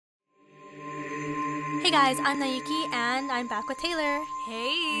Hey guys, I'm Naiyuki and I'm back with Taylor.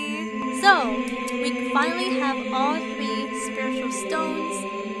 Hey! So, we finally have all 3 spiritual stones,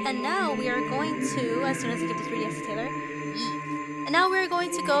 and now we are going to, as soon as I give the 3DS to Taylor, and now we're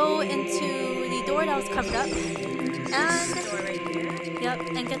going to go into the door that was covered up, and, This door right here? yep,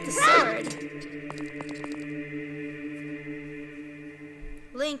 and get the sword.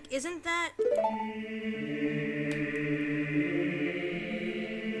 Link, isn't that...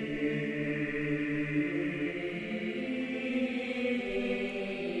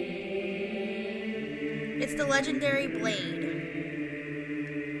 It's the legendary blade.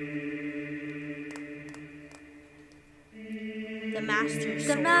 The Master Sword.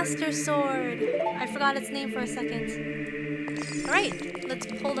 The Master Sword! I forgot its name for a second. Alright, let's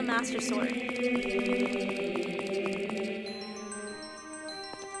pull the Master Sword.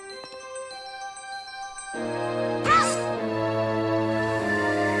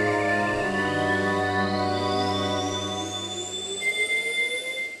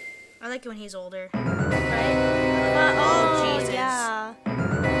 I like it when he's older. Right? Oh, Jesus. Yeah. I'm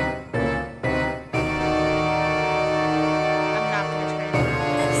not gonna try to...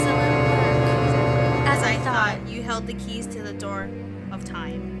 Excellent work. As I thought. You held the keys to the door of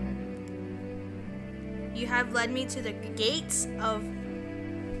time. You have led me to the gates of...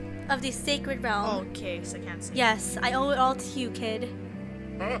 Of the sacred realm. Oh, okay, so I can't see. Yes, I owe it all to you, kid.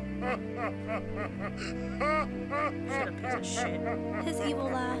 Shut up, piece of shit. His evil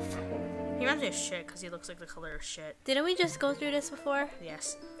laugh. He reminds me of shit because he looks like the color of shit. Didn't we just go through this before?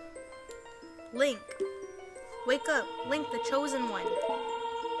 Yes. Link. Wake up. Link, the chosen one.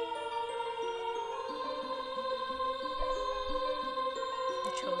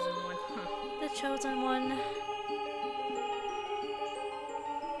 The chosen one. Huh. The chosen one.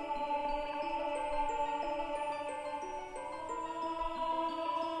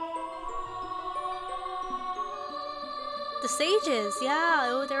 The sages, yeah.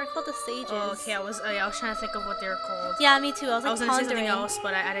 Oh, they were called the sages. Oh, okay. I was trying to think of what they were called. Yeah, me too. I was like gonna say pondering. something else,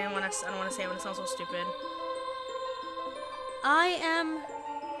 but I didn't want to. I don't want to say it when it sounds so stupid. I am.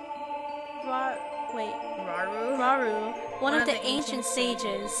 Wait. Raru. One of the ancient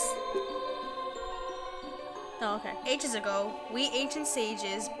sages. Oh, okay. Ages ago, we ancient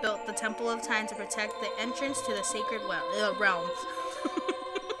sages built the Temple of Time to protect the entrance to the sacred realm.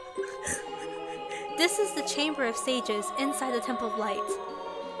 This is the Chamber of Sages inside the Temple of Light.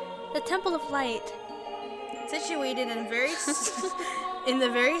 The Temple of Light. Situated in in the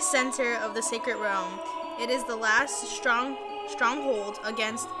very center of the sacred realm, it is the last stronghold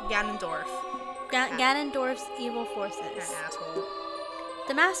against Ganondorf. Ganondorf's evil forces. That asshole.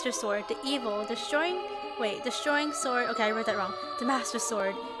 The Master Sword, the evil, destroying sword. Okay, I read that wrong. The Master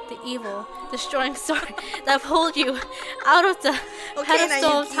Sword, the evil, destroying sword that pulled you out of the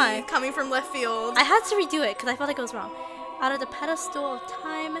pedestal of time. Coming from left field. I had to redo it because I felt like it was wrong. Out of the pedestal of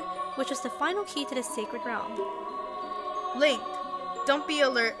time, which was the final key to the sacred realm. Link, don't be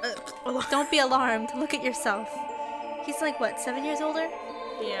alert. Don't be alarmed. Look at yourself. He's like what, 7 years older?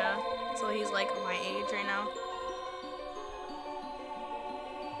 Yeah. So he's like my age right now.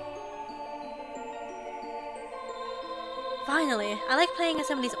 Finally, I like playing as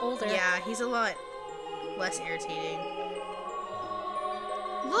somebody's older. Yeah, he's a lot less irritating.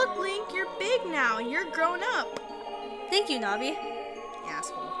 Look, Link, you're big now. You're grown up. Thank you, Navi,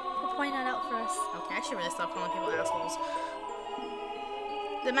 Asshole. for pointing that out for us. Okay, I should really stop calling people assholes.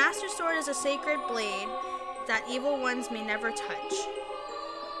 The Master Sword is a sacred blade that evil ones may never touch.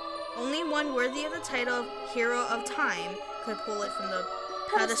 Only one worthy of the title of Hero of Time could pull it from the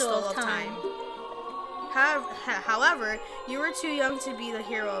pedestal of time. However, you were too young to be the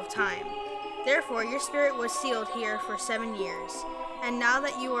Hero of Time. Therefore, your spirit was sealed here for 7 years. And now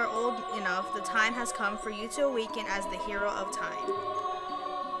that you are old enough, the time has come for you to awaken as the Hero of Time.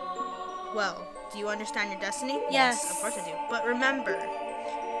 Well, do you understand your destiny? Yes. Of course I do. But remember,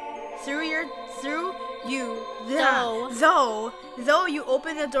 though you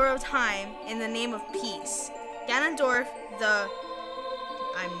open the door of time in the name of peace, Ganondorf,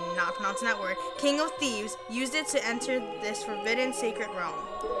 I'm not pronouncing that word, King of Thieves, used it to enter this forbidden sacred realm.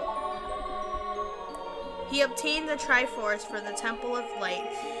 He obtained the Triforce for the Temple of Light,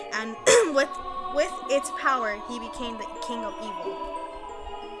 and with its power, he became the King of Evil.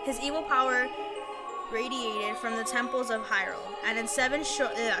 His evil power radiated from the temples of Hyrule, and in 7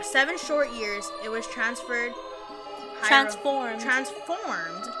 short years, it was transformed.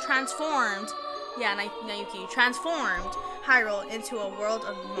 Yeah, Naiyuki transformed Hyrule into a world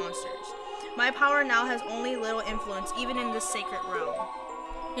of monsters. My power now has only little influence, even in this sacred realm.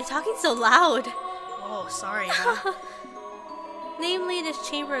 You're talking so loud. Oh, sorry. Huh? Namely, this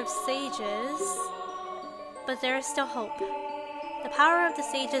Chamber of Sages. But there is still hope. The power of the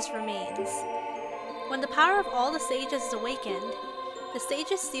sages remains. When the power of all the sages is awakened, the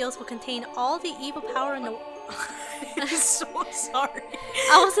sages' seals will contain all the evil power in the I'm so sorry.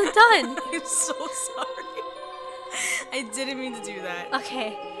 I wasn't done. I'm so sorry. I didn't mean to do that.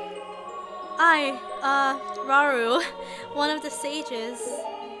 Okay. I, Raru, one of the sages.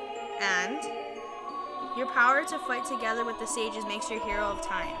 And your power to fight together with the sages makes you the hero of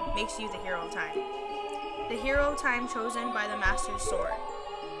time. The hero of time chosen by the Master's sword.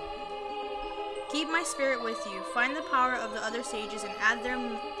 Keep my spirit with you. Find the power of the other sages and add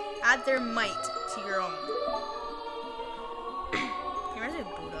their might to your own. He reminds me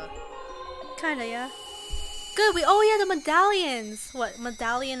of Buddha. Kinda, yeah. Good, yeah, the medallions! What,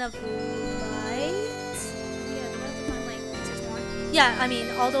 medallion of light? Yeah, we have to find like 6 more. Yeah, I mean,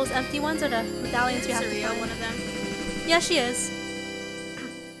 all those empty ones are the medallions we have to Saria, find. one of them. Yeah, she is.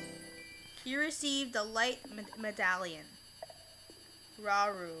 You received the light medallion.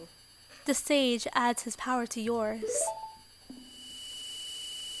 Raru. The sage adds his power to yours.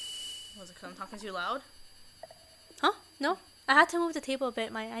 Was it because I'm talking too loud? Huh? No? I had to move the table a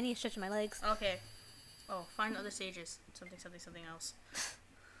bit. I need to stretch my legs. Okay. Oh, find other sages. Something else.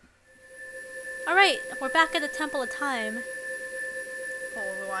 Alright, we're back at the Temple of Time.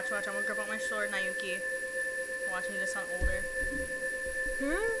 Oh, watch. I'm gonna grab out my sword, Naiyuki. Watch me to sound older.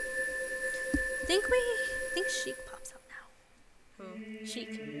 I think Sheik pops out now. Who? Sheik.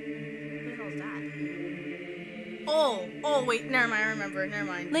 Who the hell is that? Oh, wait, never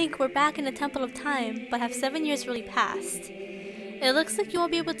mind. Link, we're back in the Temple of Time, but have 7 years really passed. It looks like you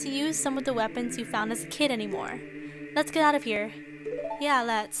won't be able to use some of the weapons you found as a kid anymore. Let's get out of here. Yeah,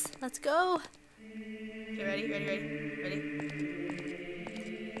 let's go. Okay, ready?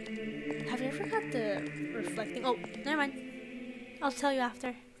 Have you ever got the reflecting? Oh, never mind. I'll tell you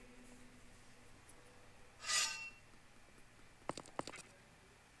after.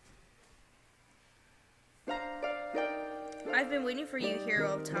 I've been waiting for you,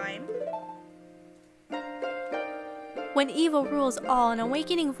 hero of time. When evil rules all, an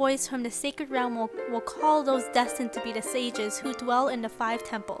awakening voice from the sacred realm will call those destined to be the sages who dwell in the 5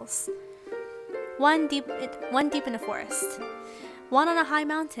 temples. One deep in the forest, one on a high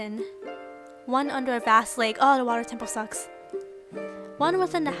mountain, one under a vast lake. Oh, the water temple sucks. One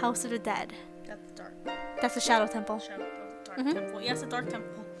within the house of the dead. That's dark. That's the shadow temple. Temple. Yes, a dark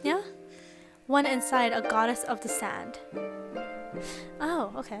temple. Yeah? One inside a goddess of the sand.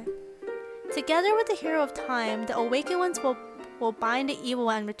 Oh, okay. Together with the hero of time, the awakened ones will bind the evil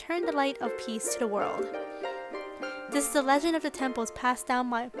and return the light of peace to the world. This is the legend of the temples passed down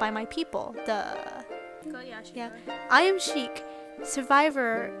by my people, Yeah. I am Sheik,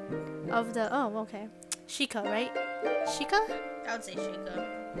 survivor of the... Oh, okay. Sheikah, right? Sheikah? I would say Sheikah.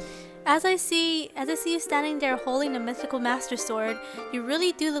 As I see you standing there holding the mythical master sword, you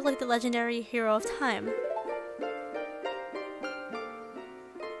really do look like the legendary hero of time.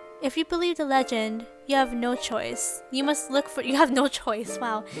 If you believe the legend, you have no choice. You have no choice,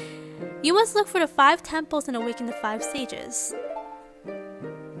 wow. You must look for the 5 temples and awaken the 5 sages.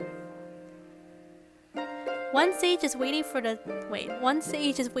 One sage is waiting for the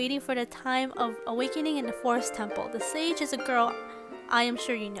time of awakening in the forest temple. The sage is a girl I am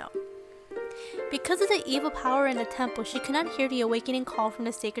sure you know. Because of the evil power in the temple, she cannot hear the awakening call from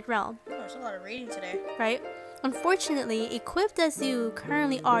the sacred realm. Oh, there's a lot of reading today. Right? Unfortunately, equipped as you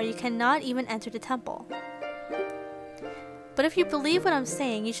currently are, you cannot even enter the temple. But if you believe what I'm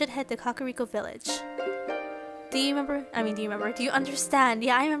saying, you should head to Kakariko village. Do you remember? Do you understand?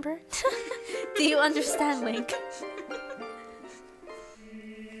 Yeah, I remember. Do you understand, Link?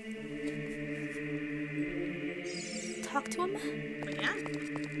 Talk to him? Yeah?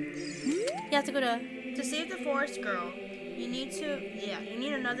 You have to go To save the forest girl, you need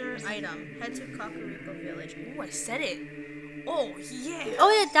another item. Head to Kakariko village. Ooh, I said it. Oh, yeah.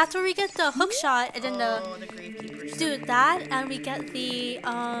 Oh, yeah, that's where we get the hook shot and then the gravekeepers. Dude, that and we get the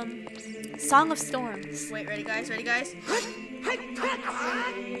Song of Storms. Wait, ready guys? Yup.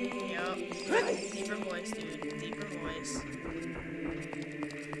 Deeper voice, dude. Deeper voice.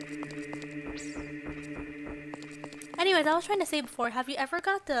 Anyways, I was trying to say before, have you ever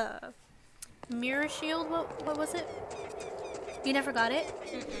got the mirror shield? What was it? You never got it?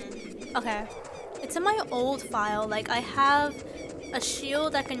 Mm-mm. Okay. It's in my old file. Like, I have a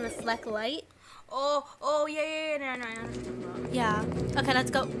shield that can reflect light. Oh, yeah. No. Yeah. Okay,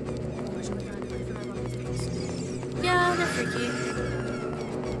 let's go. Yeah, they're freaky.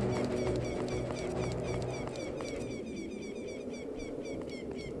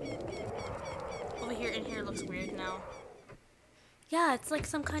 Over here, in here looks weird now. Yeah, Yeah, it's like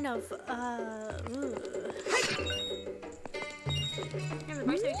some kind of, ooh. Yeah, but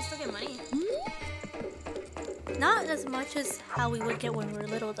Bryce, we can still get money. Not as much as how we would get when we were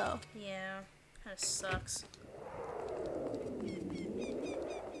little, though. Yeah, that sucks.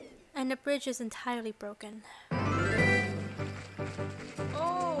 And the bridge is entirely broken.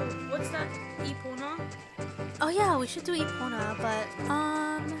 Oh, what's that? Ipona? Oh yeah, we should do Epona, but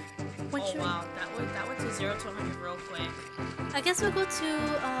when should wow, that went to 0 to 100 real quick. I guess we'll go to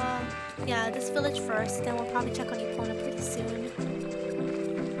yeah, this village first, then we'll probably check on Epona pretty soon.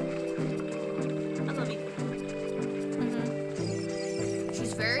 I love Ipona. Mhm.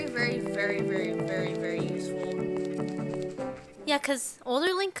 She's very, very, very, very, very, very useful. Yeah, cause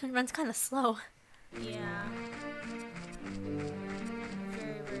older Link runs kind of slow. Yeah.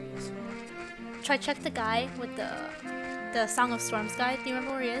 Very, very useful. Try check the guy with the Song of Storms guy. Do you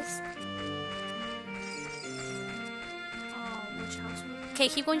remember where he is? Oh, which house? Okay,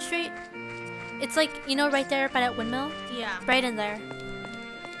 keep going straight. It's like, you know, right there by that windmill? Yeah. Right in there.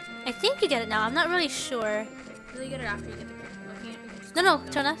 I think you get it now. I'm not really sure. Will you get it after you get the looking at it? No,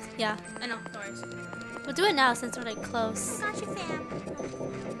 turn left. Yeah. I know, no worries. We'll do it now since we're like close. Got you, fam.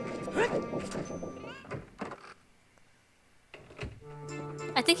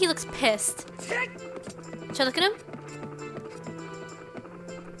 I think he looks pissed. Should I look at him?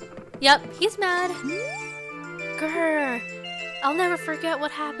 Yep, he's mad. Grr. I'll never forget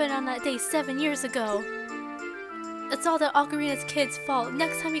what happened on that day 7 years ago. It's all the Ocarina's kid's fault.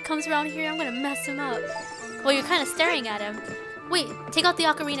 Next time he comes around here, I'm gonna mess him up. Well, you're kind of staring at him. Wait, take out the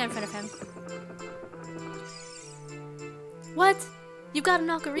ocarina in front of him. What? You got an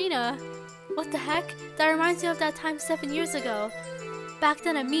ocarina? What the heck? That reminds me of that time 7 years ago. Back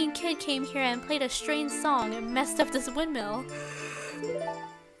then, a mean kid came here and played a strange song and messed up this windmill.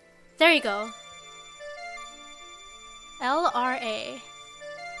 There you go. LRA.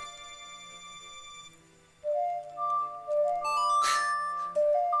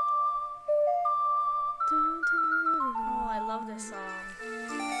 Oh, I love this song.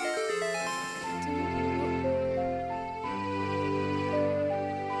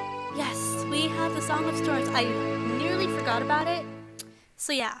 Yes, we have the Song of Storms. I nearly forgot about it.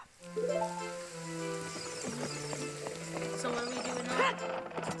 So yeah. So what are we doing now?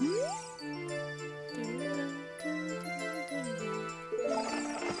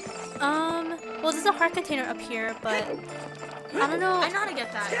 Well, there's a heart container up here, but I don't know. I know how to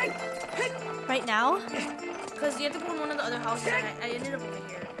get that. Right now? Because you have to go in one of the other houses, and I ended up over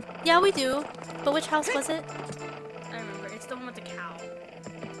here. Yeah, we do. But which house was it? I remember. It's the one with the cow.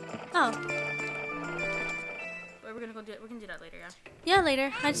 Oh. But we're gonna go do it. We can do that later, yeah. Yeah,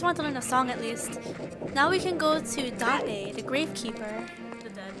 later. I just want to learn a song at least. Now we can go to Dabe, the Gravekeeper. The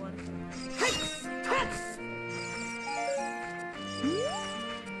dead one.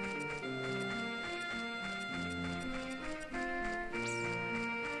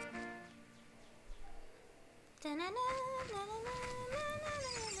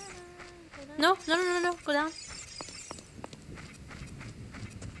 No. Go down.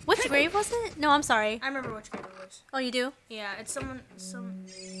 Which grave was it? No, I'm sorry. I remember which grave it was. Oh, you do? Yeah, it's some...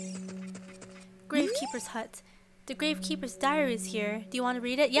 Gravekeeper's hut. The Gravekeeper's diary is here. Do you want to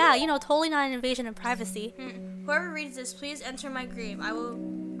read it? Yeah, you know, totally not an invasion of privacy. Whoever reads this, please enter my grave. I will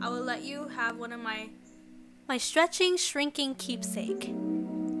let you have one of my... My stretching, shrinking keepsake.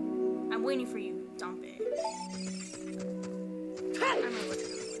 I'm waiting for you, Dompe. I remember which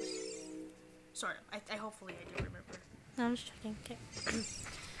grave it was. Sorry, I hopefully I do remember. No, I'm just checking. Okay.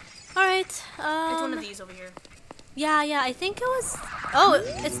 Alright, It's one of these over here. Yeah, I think it was... Oh,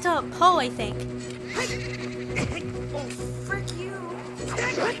 it's to Poe, I think. Oh, frick you!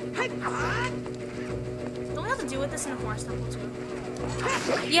 Don't we have to deal with this in a forest temple too?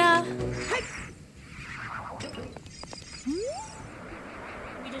 Yeah.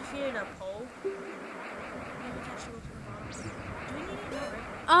 We defeated a pole. Maybe we can actually go to the bottom. Do we need it?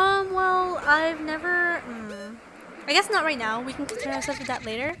 No, right? Well, I've never... I guess not right now. We can concern ourselves with that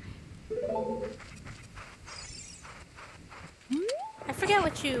later. I forget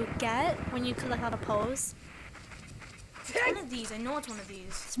what you get when you collect all the Poes. It's one of these. I know it's one of these.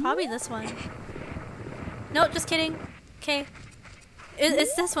 It's probably this one. No, just kidding. Okay.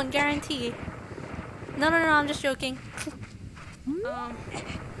 It's this one, guarantee. No, I'm just joking.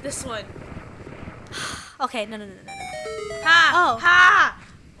 This one. Okay, no. Ha! Oh. Ha!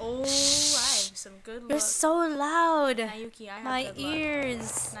 Oh, I have some good luck. You're so loud. Naiyuki, I have My good luck.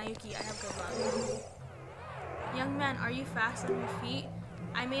 ears. Naiyuki, I have good luck. Young man, are you fast on your feet?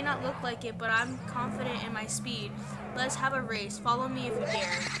 I may not look like it, but I'm confident in my speed. Let's have a race. Follow me if you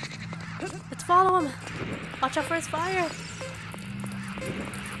dare. Let's follow him. Watch out for his fire.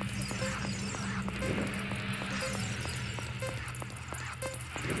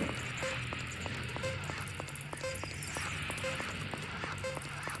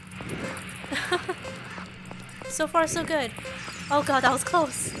 So far, so good. Oh god, that was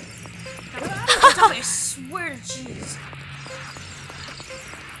close. I swear to jeez.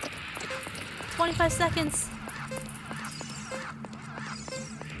 25 seconds.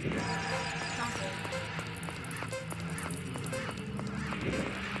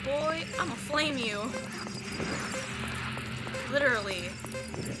 Boy, I'ma flame you. Literally.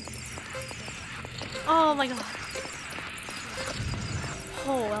 Oh my god.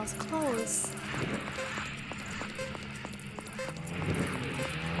 Oh, that was close.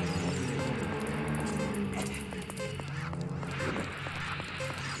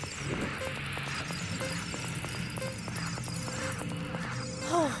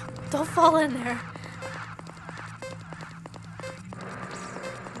 Oh, don't fall in there.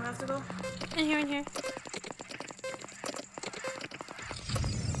 Where I have to go? In here, in here.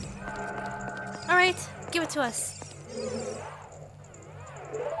 Alright, give it to us.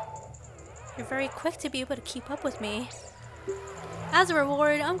 You're very quick to be able to keep up with me. As a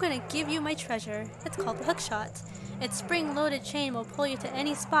reward, I'm gonna give you my treasure. It's called the hook shot. Its spring-loaded chain will pull you to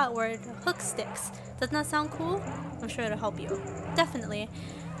any spot where the hook sticks. Doesn't that sound cool? I'm sure it'll help you. Definitely.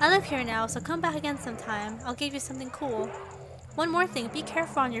 I live here now, so come back again sometime. I'll give you something cool. One more thing, be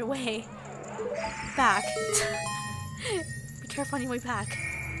careful on your way back. Be careful on your way back.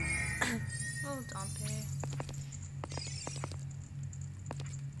 Oh, Dompe.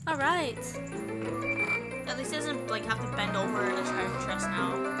 Alright. At least he doesn't like have to bend over in a treasure chest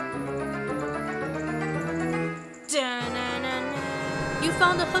now. Da-na-na-na. You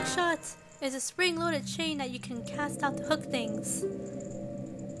found the hook shot. It's a spring-loaded chain that you can cast out to hook things.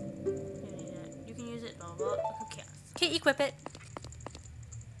 You can use it. Blah, blah, blah. Okay. Okay, equip it.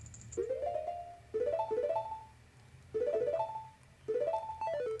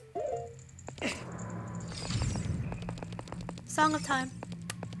 Song of Time.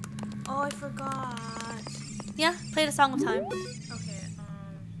 Oh, I forgot. Yeah, play the Song of Time. Okay, okay,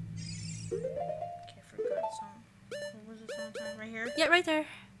 forgot song. What was the song time? Right here? Yeah, right there.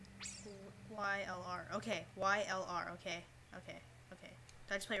 YLR. Okay, YLR. Okay, okay, okay.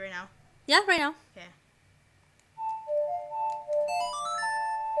 Do I just play it right now? Yeah, right now. Okay.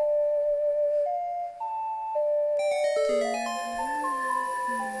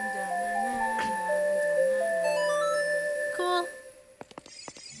 Cool.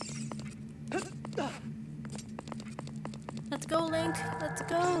 Let's go, Link. Let's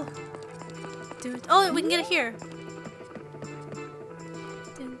go. Dude. Oh, we can get it here.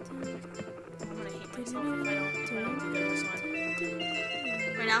 I'm gonna hate myself if I don't do this one.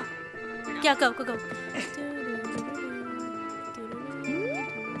 Right now? Yeah, go, go, go. Oh my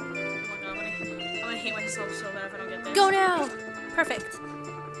god, I'm gonna hate myself so bad if I don't get this. Go now. Perfect.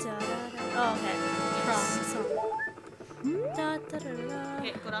 Da, da, da. Oh, okay. Wrong song. Da, da, da, da.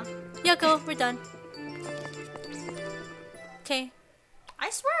 Okay, go down. Yeah, go. We're done. Okay. I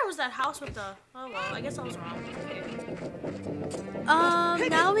swear it was that house with the... Oh well, I guess I was wrong. Okay.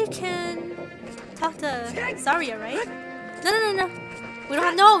 Now we can talk to Zarya, right? No, no, no, no. We don't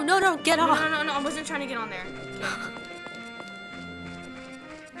have... No, no, no. Get No, off. no, no, no, I wasn't trying to get on there.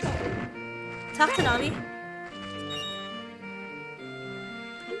 Talk to Navi.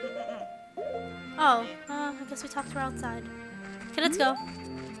 Oh, I guess we talked to her outside. Okay, let's go.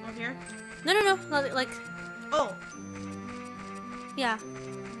 Over here? No, no, no. Like, Oh. yeah.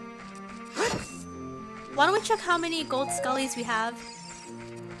 Why don't we check how many gold scullies we have?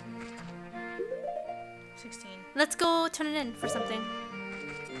 16. Let's go turn it in for something.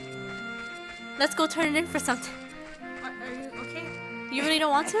 Let's go turn it in for something. Are you okay? You really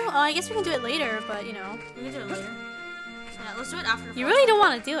don't want to? I guess we can do it later, but you know. We can do it later. Yeah, let's do it after. You really don't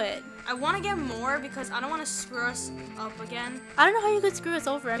want to do it. I want to get more because I don't want to screw us up again. I don't know how you could screw us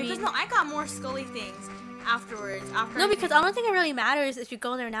over. I Because mean, no, I got more Scully things afterwards. no, because I don't think it really matters if you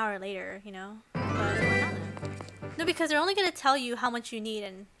go there an hour later, you know. But no, because they're only gonna tell you how much you need,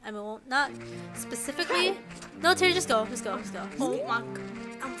 and I mean, well, not specifically. No, Terry, just go, just go, just go. Oh my!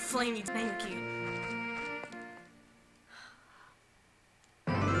 I'm flaming Naiyuki.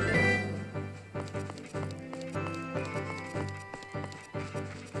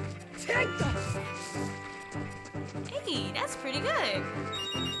 Hey, that's pretty good.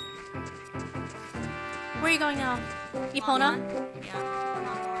 Where are you going now? Epona?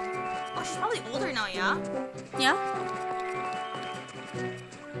 Yeah. Oh, she's probably older now, yeah? Yeah?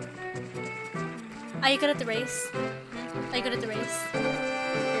 Are you good at the race? Are you good at the race?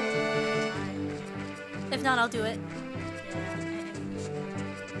 If not, I'll do it.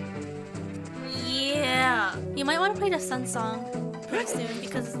 You might want to play the sun song pretty soon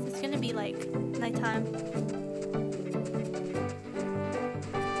because it's gonna be like nighttime.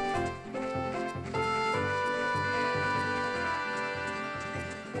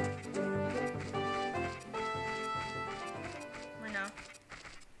 Right now.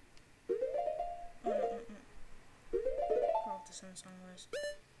 What the sun song was.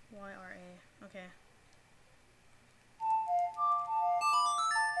 YRA. Okay.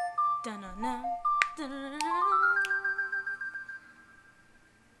 Da-na-na. Da-na-na-na.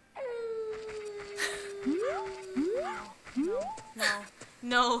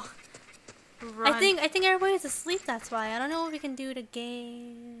 No. Run. I think everybody's asleep. That's why I don't know if we can do the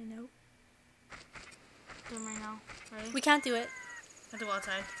game. Nope. Do them right now. Ready? We can't do it. I have to go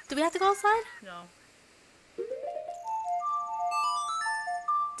outside. Do we have to go outside? No.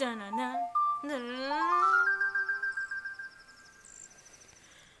 Da-na-na. Da-na-na.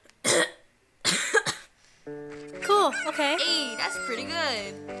 Cool. Okay. Hey, that's pretty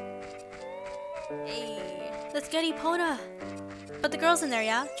good. Hey. Let's get Epona. But the girl's in there,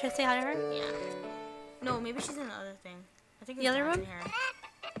 yeah? Try to say hi to her. Yeah. No, maybe she's in the other thing. I think The other room? in here.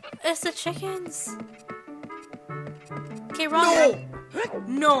 It's the chickens. Okay, wrong.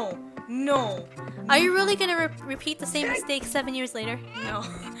 No. No. Are you really gonna repeat the same mistake 7 years later? No.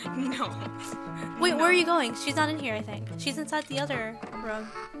 No. Wait, where are you going? She's not in here, I think. She's inside the other room.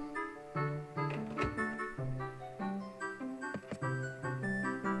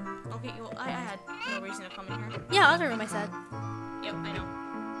 Okay, well, I had no reason to come in here. Yeah, other room, I said. Yep, I know.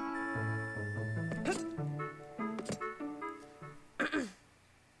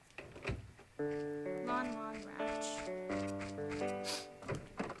 Lon Ranch.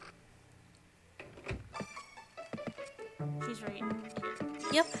 She's right here.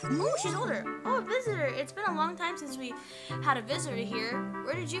 Yep. Oh, she's older. Oh, a visitor. It's been a long time since we had a visitor here.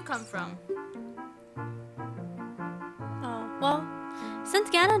 Where did you come from? Oh, well, since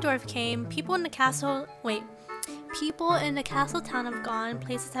Ganondorf came, people in the castle town have gone,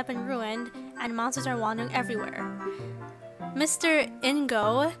 places have been ruined, and monsters are wandering everywhere. Mr.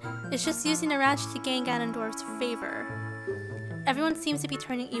 Ingo is just using the ranch to gain Ganondorf's favor. Everyone seems to be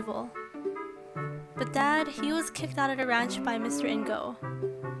turning evil. But Dad, he was kicked out of the ranch by Mr. Ingo.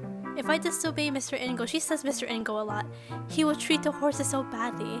 If I disobey Mr. Ingo, she says Mr. Ingo a lot, he will treat the horses so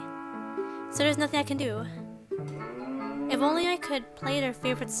badly. So there's nothing I can do. If only I could play their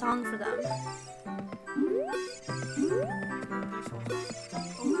favorite song for them.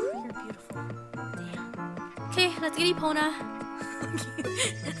 Oh, you're beautiful. Damn. Okay, let's get Epona.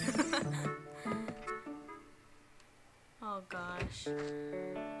 Oh gosh.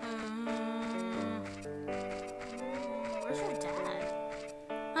 Where's your dad?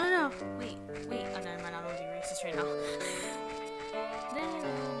 I don't know. Wait. Oh, never mind. I don't be racist right now.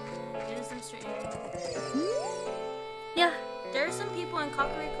 It is Mr. Ingo. Yeah. There are some people in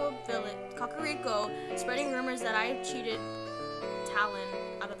Kakariko spreading rumors that I cheated Talon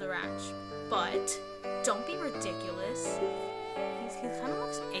out of the ranch. But don't be ridiculous. He kind of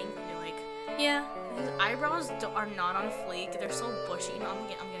looks angry, like. Yeah. His eyebrows are not on fleek. They're so bushy. No, I'm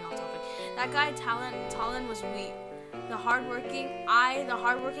getting off topic. That guy Talon was weak. The hardworking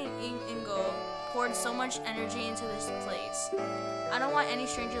Ingo poured so much energy into this place. I don't want any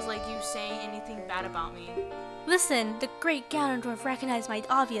strangers like you saying anything bad about me. Listen, the great Ganondorf recognized my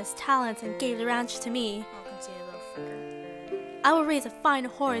obvious talents and gave the ranch to me. Oh, conceited little fricker. I will raise a fine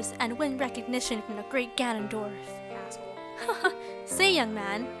horse and win recognition from the great Ganondorf. Asshole. Say, young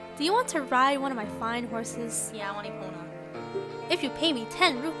man, do you want to ride one of my fine horses? Yeah, I want Epona. If you pay me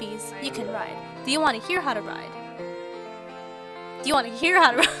 10 rupees, you can ride. Do you want to hear how to ride? Do you want to hear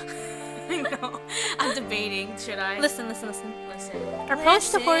how to ride? No, I'm debating. Should I? Listen. Approach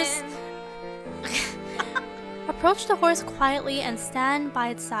the horse. Approach the horse quietly and stand by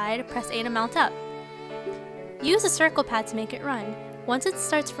its side. Press A to mount up. Use the circle pad to make it run. Once it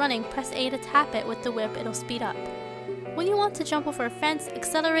starts running, press A to tap it with the whip. It'll speed up. When you want to jump over a fence,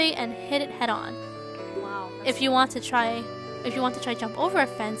 accelerate and hit it head on. Wow. If you want to try jump over a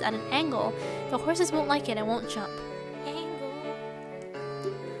fence at an angle, the horses won't like it and won't jump.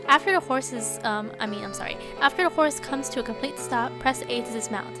 After the horse comes to a complete stop, press A to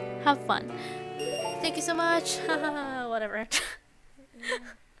dismount. Have fun. Thank you so much. Whatever.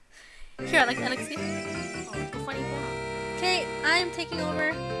 Here, I like see. Oh, funny Epona. Okay, I'm taking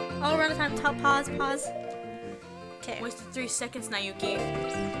over. I'll run out of time. Pause. Okay. Wasted 3 seconds, Naiyuki.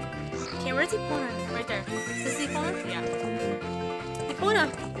 Okay, where's Epona? Right there. This is Epona? Yeah. Epona!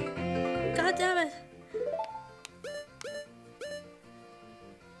 God damn it.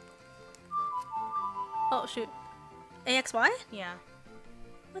 Oh shoot. AXY? Yeah.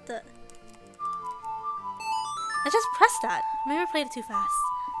 What the? I just pressed that. Maybe I played it too fast.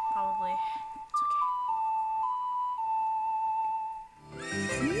 Probably. It's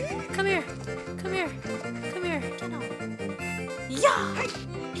okay. Come here. Come here. Come here. Get on. Yeah!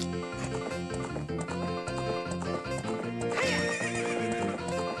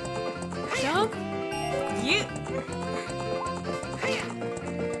 Jump. You.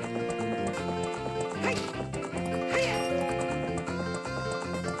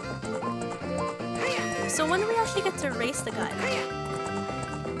 So when do we actually get to race the guy?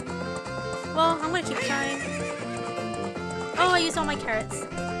 Well, I'm gonna keep trying. Oh, I used all my carrots.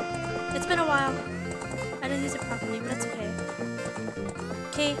 It's been a while. I didn't use it properly, but it's okay.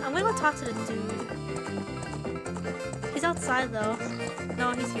 Okay, I'm gonna go talk to the dude. He's outside though.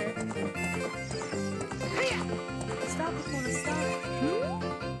 No, he's here. Stop, Epona, stop.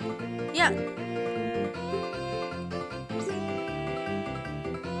 Yeah.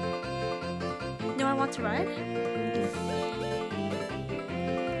 Do I want to ride?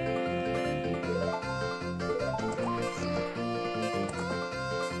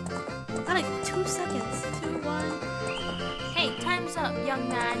 Got like 2 seconds. 2, 1. Hey, time's up, young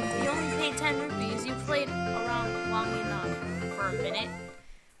man. You only paid 10 rupees. You played around long enough. For a minute.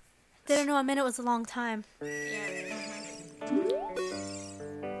 Didn't know a minute was a long time. Yeah.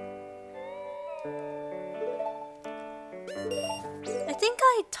 I think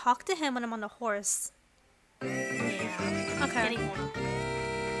I talked to him when I'm on the horse. Yeah. Okay. Getting one.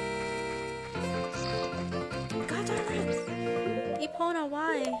 God damn it. Epona,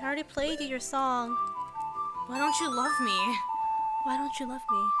 why? I already played you your song. Why don't you love me? Why don't you love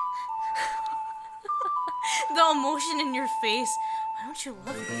me? The emotion in your face. Why don't you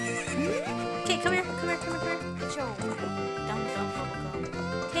love me? Okay, come here, come here, come here. Joe. Dumb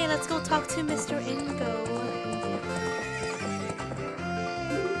bubblegum. Okay, let's go talk to Mr. Ingo.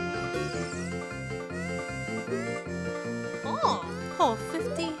 Oh. Oh,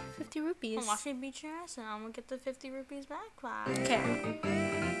 50 rupees. Well, watch me beat your ass and I'm gonna get the 50 rupees back. Bye. Okay.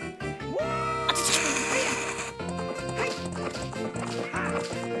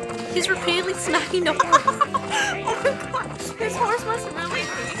 He's repeatedly smacking the horse. Oh my god. This horse must really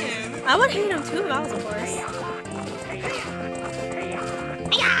hate him. I would hate him too if I was a horse.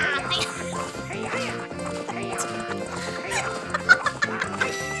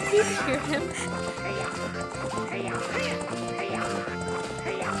 Do you hear him?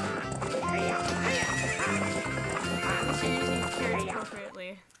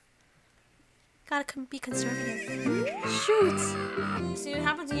 Appropriately. Gotta be conservative. Shoot! See what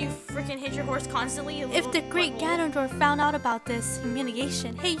happens when you freaking hit your horse constantly? You If the little great butthole. Ganondorf found out about this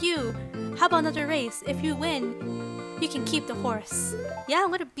humiliation, hey you! How about another race? If you win, you can keep the horse. Yeah,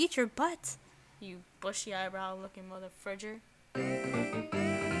 I'm gonna beat your butt. You bushy eyebrow looking mother fridger.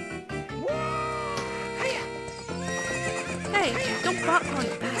 Hey, don't block me,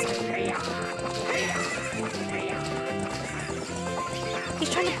 you bastard. He's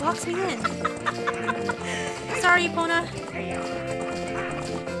trying to box me in. Sorry, Epona.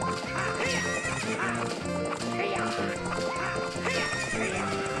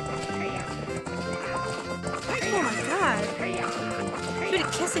 Oh my god. You're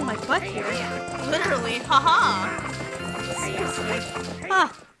really kissing my butt here. Literally, haha. Seriously.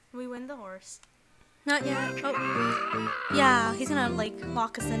 Ah, We win the horse. not yet. Oh. Yeah, he's gonna like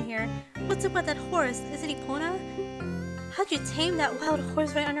lock us in here. What's up with that horse? Is it Epona? How'd you tame that wild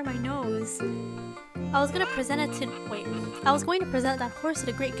horse right under my nose? I was going to present that horse to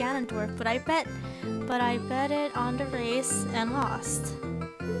the great Ganondorf, but I bet it on the race and lost.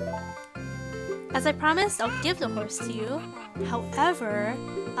 As I promised, I'll give the horse to you. However,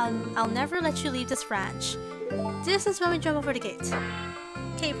 I'll never let you leave this ranch. This is when we jump over the gate.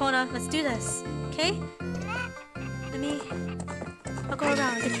 Okay, Epona, let's do this. Okay? I'll go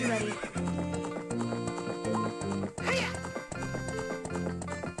around and get you ready.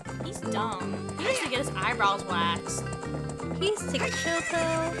 He's dumb. He needs to get his eyebrows waxed. He needs to take a chill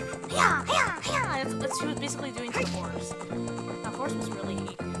pill. Yeah. That's what she was basically doing to the horse. The horse was really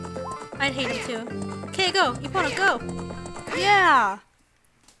hating him. I'd hate him too. Okay, go! Epona, go! Yeah!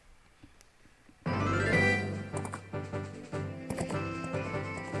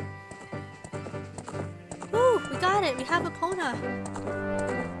 Woo! We got it! We have Epona!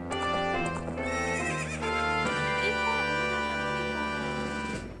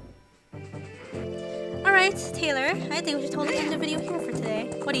 Alright, Taylor, I think we should totally end the video here for today.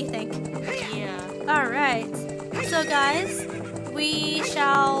 What do you think? Yeah. Alright, so guys, we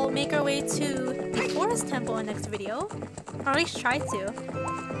shall make our way to the Forest Temple in the next video. Or at least try to.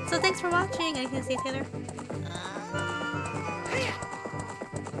 So thanks for watching. Anything to say, Taylor?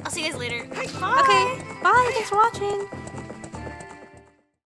 I'll see you guys later. Bye. Okay, bye. Thanks for for watching.